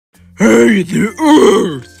Hey, the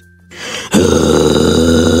Earth!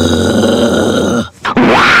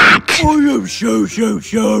 What? I am so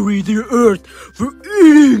sorry, the Earth, for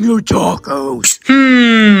eating your tacos.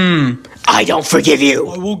 I don't forgive you.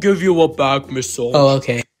 I will give you a back massage. Oh,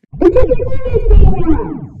 okay.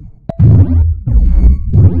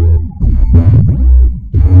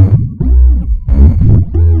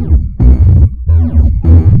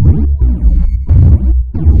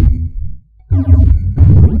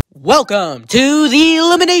 Welcome to the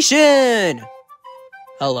elimination!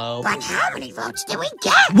 Hello. But how many votes did we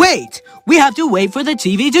get? Wait! We have to wait for the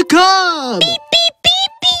TV to come! Beep, beep,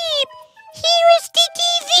 beep, beep! Here is the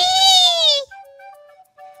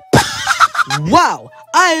TV! Wow!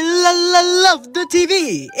 I love the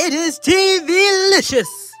TV! It is TV-licious!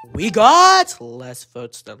 We got less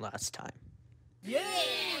votes than last time. Yeah!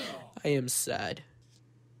 I am sad.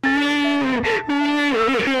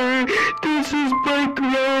 This is my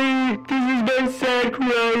crying. This is my sad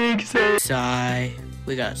crying. Sigh.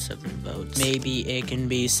 We got 7 votes. Maybe it can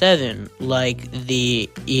be 7, like the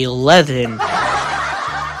 11.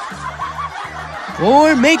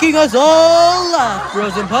 For making us all laugh,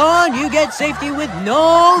 Frozen Pond, you get safety with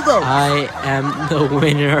no votes. I am the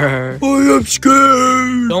winner. I am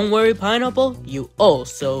scared. Don't worry, Pineapple. You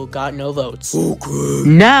also got no votes. Okay.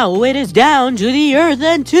 Now it is down to the Earth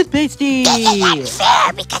and Toothpastey. This is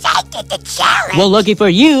unfair because I did the challenge. Well, lucky for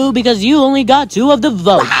you because you only got 2 of the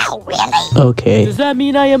votes. Wow, really? Okay. Does that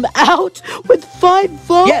mean I am out with 5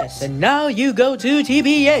 votes? Yes, and now you go to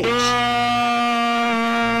TBH.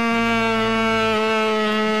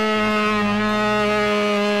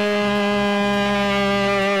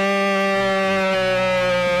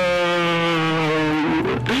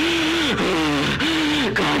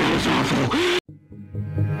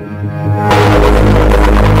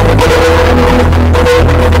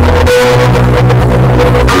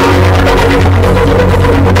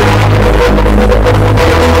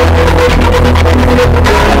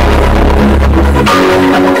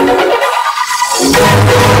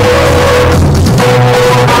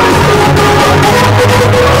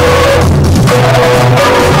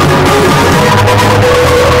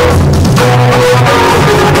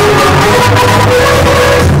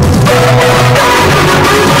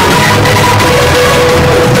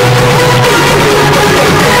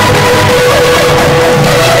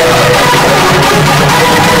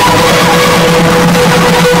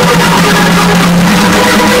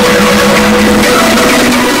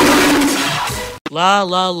 La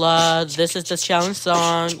la la, this is the challenge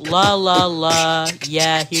song. La la la,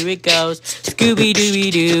 yeah, here it goes. Scooby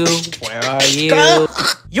Dooby Doo, where are you?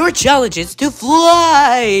 Your challenge is to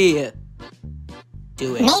fly.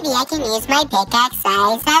 Do it. Maybe I can use my pickaxe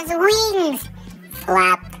size as wings.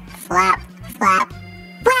 Flap, flap, flap.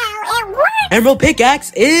 Wow, it worked! Emerald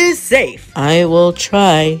Pickaxe is safe. I will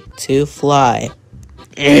try to fly.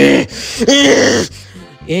 It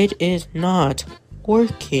is not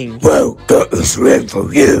working. Well, that is rain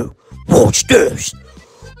for you. Watch this.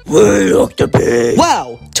 Way up the bed.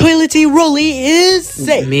 Wow! Toilety Rolly is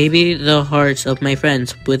safe! Maybe the hearts of my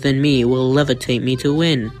friends within me will levitate me to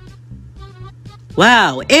win.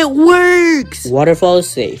 Wow! It works! Waterfall is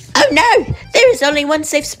safe. Oh no! There is only one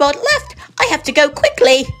safe spot left! I have to go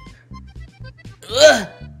quickly! Ugh.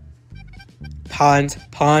 Pond.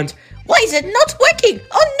 Why is it not working?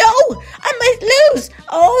 Oh no! I might lose!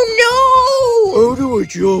 Oh How do I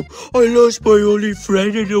jump? I lost my only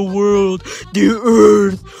friend in the world, the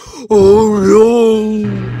Earth. Oh no!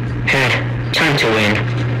 Time to win.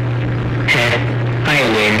 I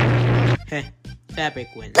win. Fabric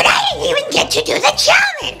wins. But I didn't even get to do the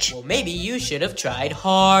challenge! Well, maybe you should have tried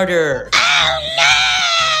harder. Oh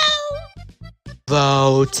no!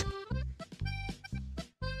 Vote.